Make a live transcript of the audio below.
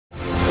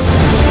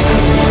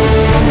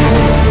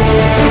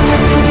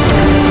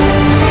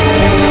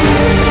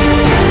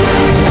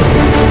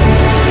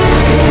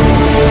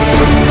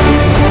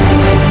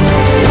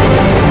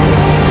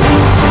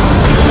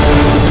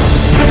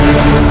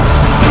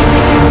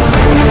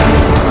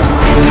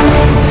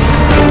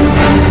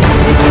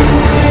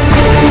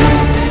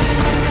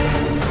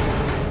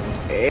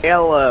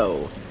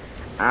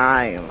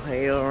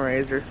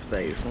enter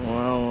space.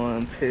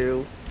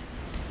 112.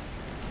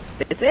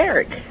 It's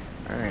Eric.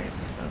 Alright.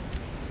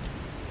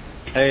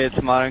 Hey,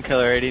 it's Modern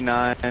Killer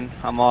 89.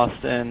 I'm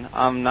Austin.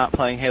 I'm not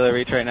playing Halo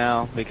Reach right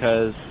now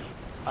because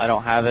I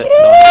don't have it, so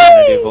I'm just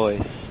gonna do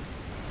voice.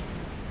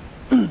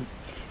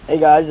 Hey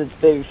guys, it's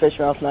Baby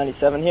Fishmouth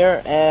 97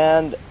 here,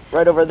 and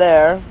right over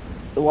there,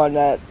 the one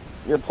that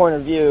your point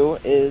of view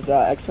is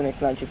Xphoenix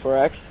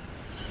 924X.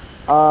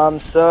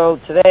 So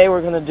today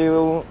we're gonna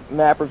do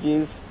map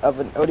reviews of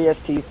an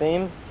ODST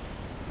theme.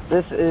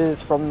 This is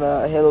from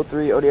the Halo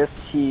 3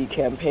 ODST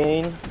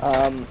campaign.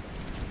 I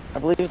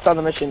believe it's on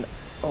the mission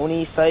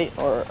Oni site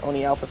or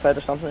Oni Alpha site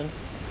or something.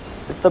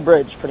 It's the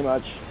bridge, pretty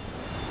much.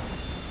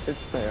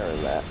 It's there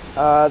that.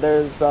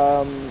 There's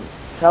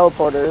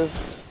teleporters,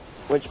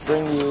 which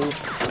bring you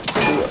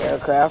to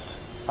aircraft.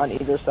 On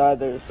either side,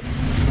 there's.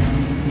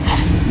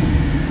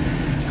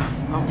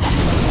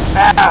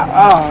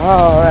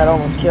 Oh, that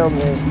almost killed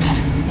me.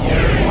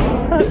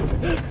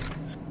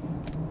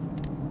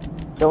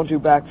 Don't do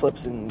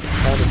backflips in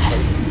other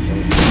places.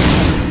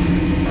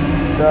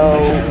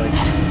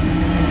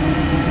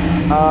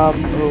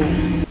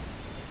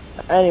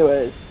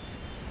 Anyways,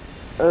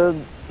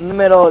 in the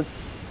middle, it's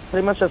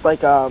pretty much just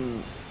like,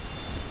 King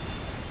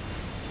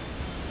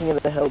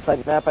of the Hill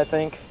type map, I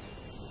think.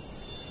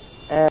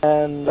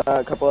 And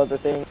a couple other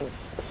things.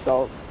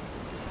 So,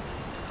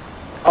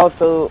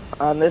 also,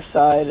 on this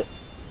side,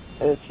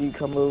 if you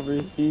come over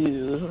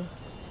here,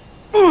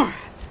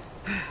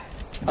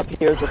 up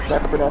here is the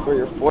sniper nest where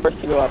you're forced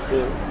to go up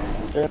to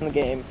during the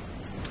game.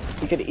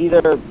 You could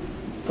either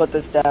put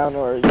this down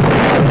or you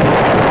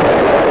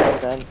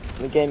then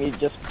in the game you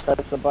just press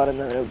the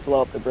button and it'll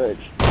blow up the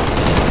bridge.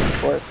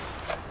 Of course.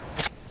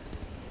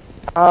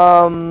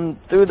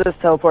 Through this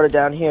teleporter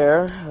down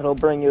here, it'll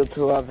bring you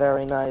to a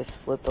very nice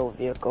little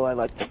vehicle I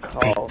like to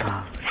call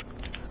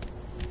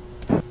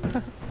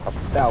a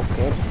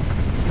Falcon.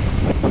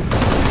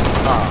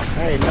 Oh,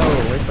 hey, no,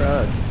 wait for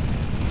us.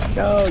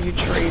 No, you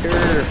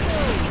traitor!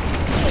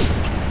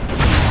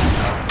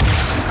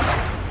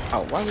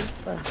 Oh, why was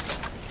that?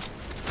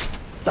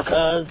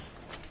 Because.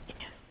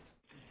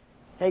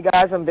 Hey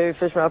guys, I'm Baby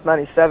Fishmouth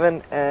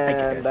 97,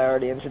 and I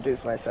already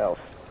introduced myself.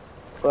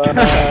 But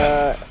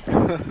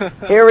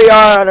here we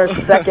are on our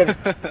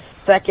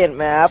second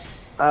map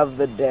of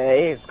the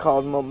day. It's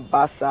called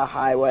Mombasa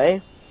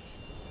Highway.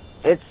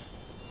 It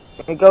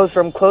goes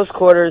from close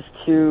quarters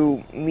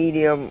to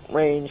medium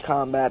range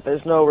combat.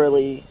 There's no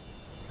really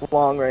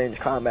long range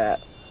combat.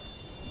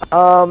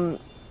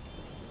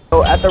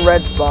 So at the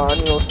red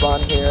spawn, you'll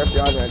spawn here if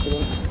you're on red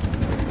team.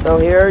 So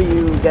here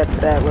you get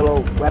that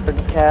little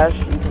weapons cache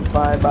you can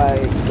find by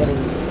getting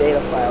data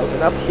files.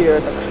 And up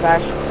here, the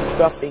crash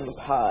stuffing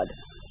pod,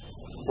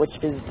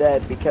 which is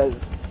dead because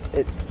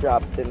it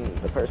dropped and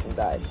the person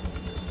died.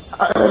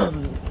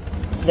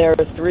 There are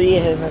 3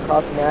 hidden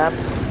across the map.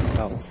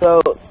 Oh.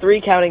 So 3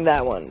 counting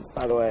that one,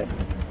 by the way.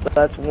 So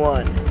that's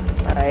 1.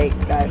 Alright,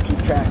 guys, keep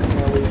track. I'm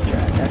gonna lose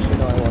track. Actually,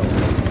 no, I won't.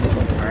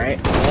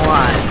 Alright,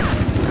 1.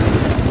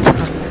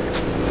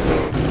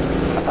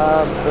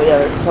 So yeah,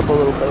 there's a couple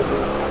little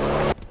places.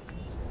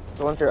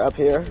 So once you're up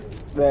here,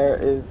 there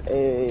is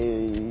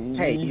a...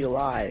 Hey, you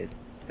lied.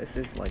 This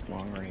is like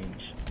long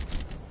range.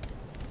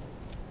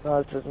 No,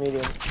 it's just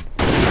medium.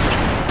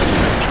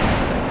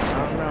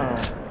 Oh no.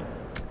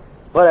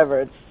 Whatever,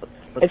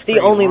 it's the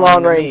only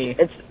long range.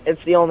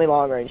 It's the only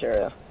long range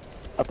area.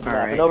 Up the map.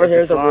 Alright, and over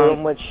here is a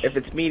room which. If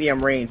it's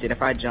medium range, and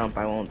if I jump,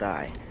 I won't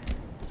die.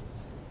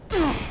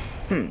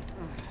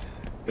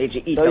 Made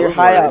you eat so those you're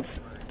high words. up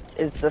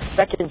is the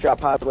second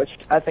drop pod, which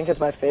I think is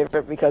my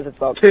favorite because it's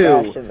all 2.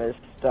 crashed and there's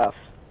stuff.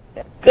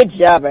 Yeah. Good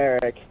job,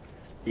 Eric.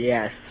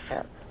 Yes.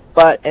 Yeah.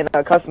 But in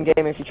a custom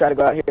game, if you try to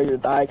go out here, you'll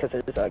die because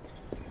there's a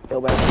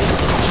kill back.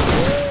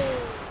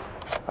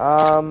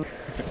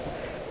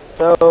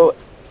 So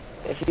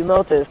if you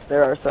notice,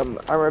 there are some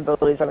armor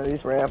abilities on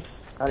these ramps.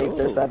 On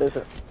either side, there's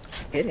a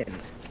hidden.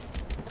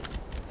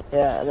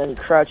 Yeah, and then you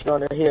crouch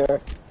under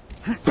here.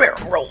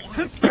 Barrel roll.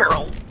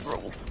 Barrel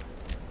roll.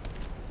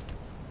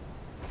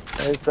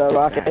 There's the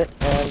rocket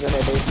and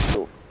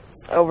grenade.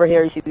 Over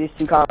here, you see these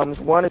 2 columns.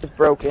 One is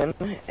broken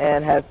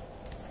and has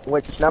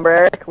which number,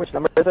 Eric? Which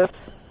number is this?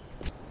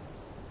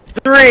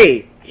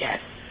 3. Yes.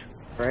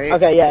 Right.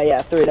 Okay,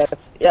 yeah, 3. That's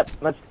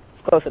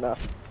close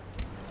enough.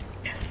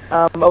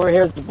 Over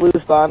here is the blue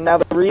spawn. Now,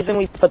 the reason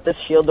we put this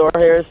shield door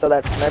here is so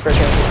that sniper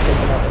can just pick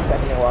him up a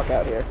second and walk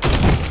out here.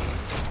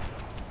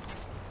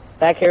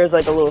 Back here is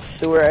like a little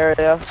sewer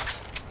area.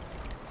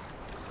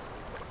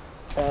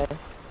 Okay.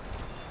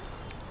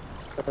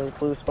 There's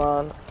blue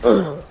spawn.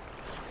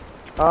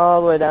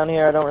 All the way down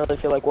here, I don't really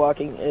feel like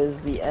walking,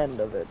 is the end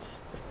of it.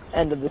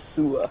 End of the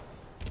sewer.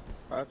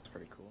 Oh, that's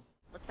pretty cool.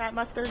 What's that,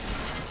 Mustard?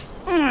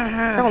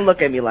 Don't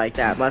look at me like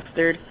that,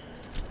 Mustard.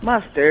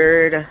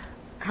 Mustard.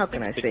 How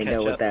can I say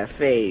no with that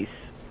face?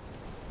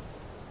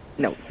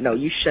 No,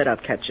 you shut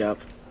up, Ketchup.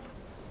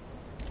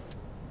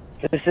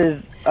 This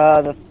is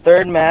the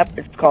 3rd map.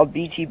 It's called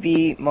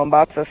BTB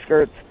Mombasa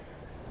Skirts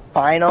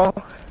Final.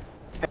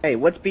 Hey,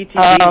 what's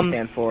BTB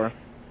stand for?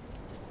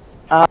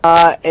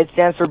 It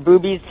stands for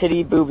Boobies,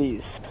 Titty,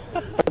 Boobies.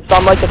 But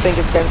some like to think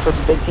it stands for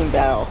Big Team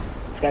Battle.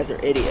 These guys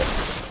are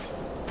idiots.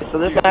 So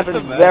this map is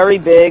very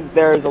big.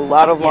 There's a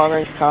lot of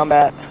long-range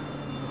combat.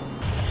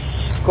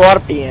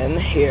 Scorpion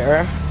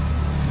here.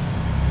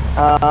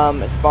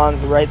 It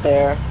spawns right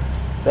there.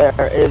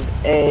 There is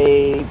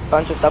a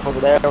bunch of stuff over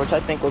there, which I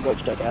think we'll go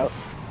check out.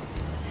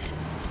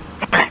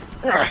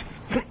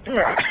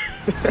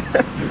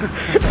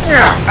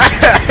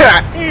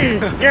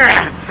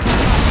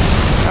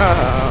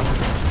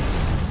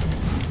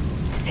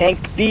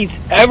 Tank beats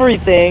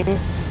everything.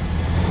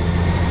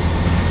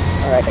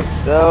 Alright,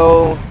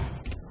 so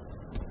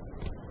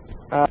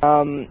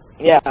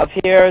yeah, up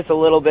here it's a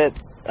little bit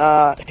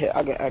I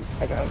gotta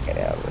get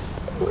out of this.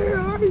 Where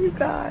are you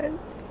guys?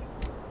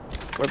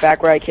 We're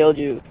back where I killed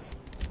you.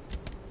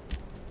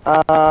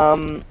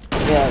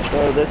 Yeah,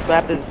 so this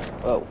map is,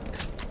 whoa,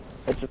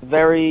 it's a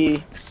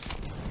very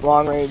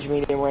long range,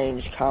 medium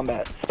range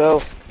combat.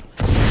 So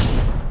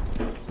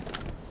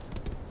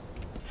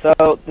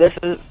this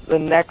is the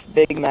next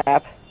big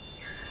map.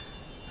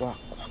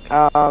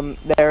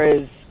 There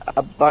is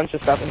a bunch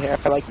of stuff in here,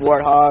 like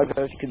warthogs,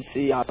 as you can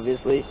see,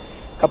 obviously.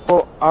 A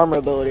couple armor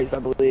abilities, I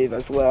believe,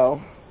 as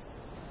well.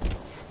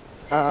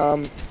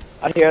 Out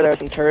here, there are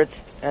some turrets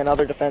and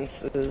other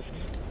defenses.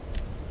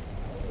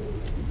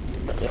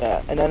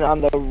 Yeah, and then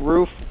on the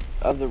roof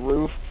of the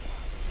roof,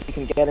 you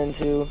can get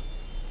into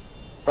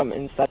from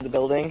inside the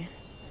building.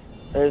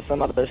 There's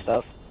some other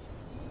stuff.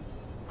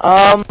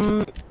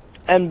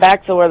 And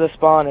back to where the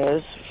spawn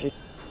is.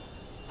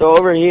 So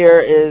over here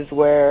is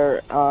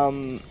where,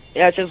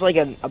 yeah, it's just like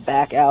a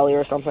back alley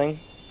or something.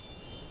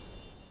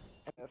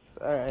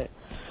 Alright.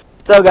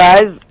 So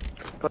guys,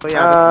 oh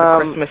yeah, the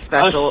Christmas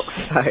special.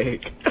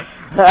 Like,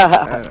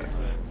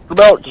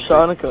 about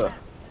Shanika.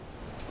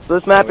 So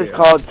this map is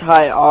called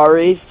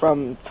Tyari,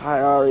 from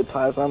Tyari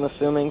Plaza, I'm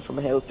assuming, from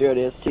Halo 3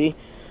 ODST.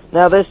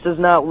 Now this does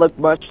not look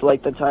much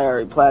like the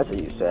Tyari Plaza,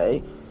 you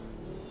say,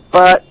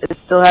 but it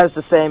still has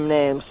the same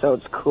name, so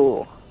it's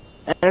cool.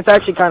 And it's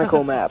actually kind of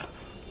cool map.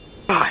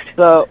 God,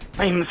 so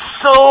I'm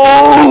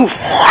so.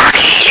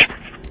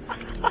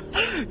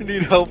 You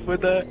need help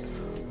with that?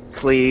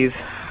 Please,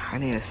 I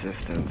need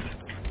assistance.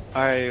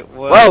 Alright,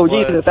 whoa,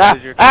 Jesus!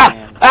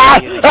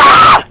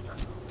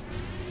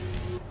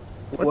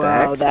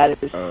 Wow, that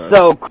is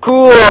so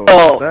cool!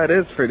 That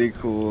is pretty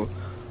cool.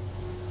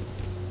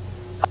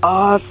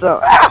 Awesome!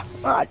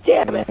 Ah,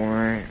 damn it!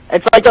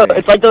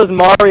 It's like those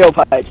Mario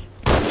pipes.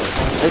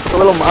 It's a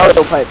little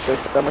Mario pipe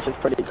system, which is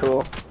pretty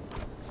cool.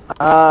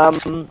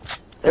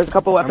 There's a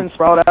couple weapons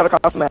sprawled out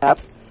across the map.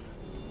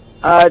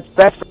 It's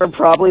best for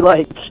probably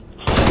like 2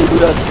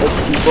 to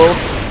 6 people.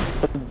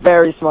 It's a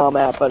very small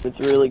map, but it's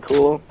really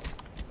cool.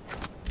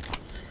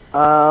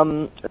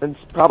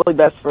 It's probably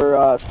best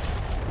for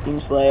Team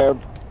Slayer.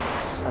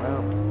 I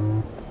don't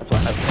know. That's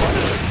what I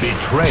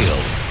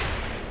Betrayal.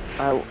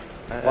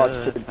 want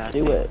to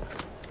do it.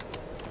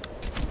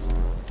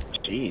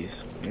 Jeez,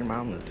 your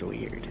mom is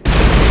weird.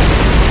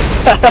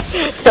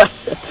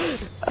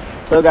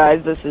 So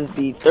guys, this is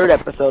the 3rd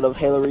episode of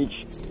Halo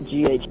Reach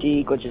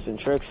GAT, Glitches and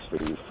Tricks for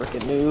you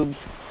frickin' noobs.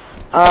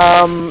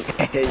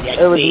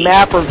 It was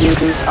map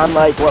reviews,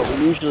 unlike what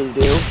we usually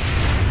do,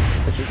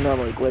 which is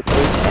normally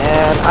glitches.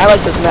 And I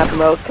like this map the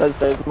most because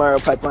there's Mario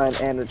Pipeline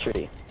and a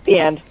tree. The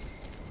end.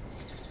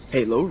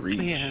 Halo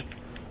Reach. Yeah.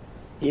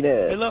 He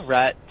did. Halo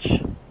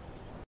Reach.